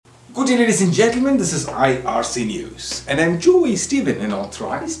Good day, ladies and gentlemen, this is IRC News and I'm Joey Stephen, an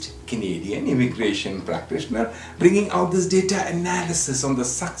authorized Canadian immigration practitioner, bringing out this data analysis on the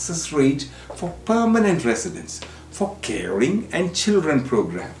success rate for permanent residents for Caring and Children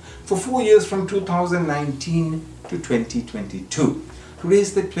program for 4 years from 2019 to 2022. Today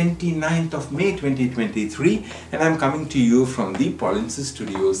is the 29th of May 2023 and I'm coming to you from the Polinsys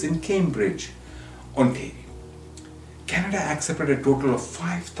Studios in Cambridge, Ontario. Canada accepted a total of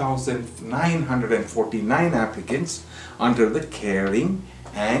 5,949 applicants under the Caring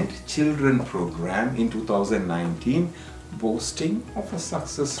and Children program in 2019, boasting of a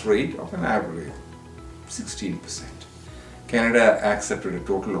success rate of an average 16%. Canada accepted a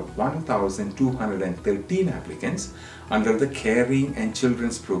total of 1,213 applicants under the Caring and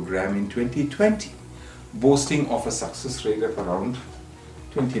Children's program in 2020, boasting of a success rate of around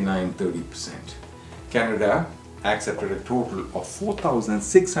 29-30%. Canada accepted a total of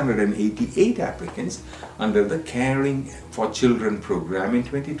 4,688 applicants under the Caring for Children program in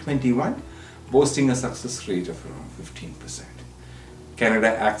 2021, boasting a success rate of around 15%.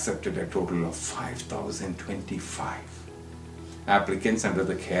 Canada accepted a total of 5,025 applicants under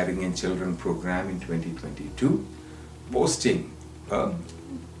the Caring and Children program in 2022, boasting a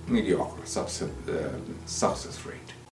mediocre success rate.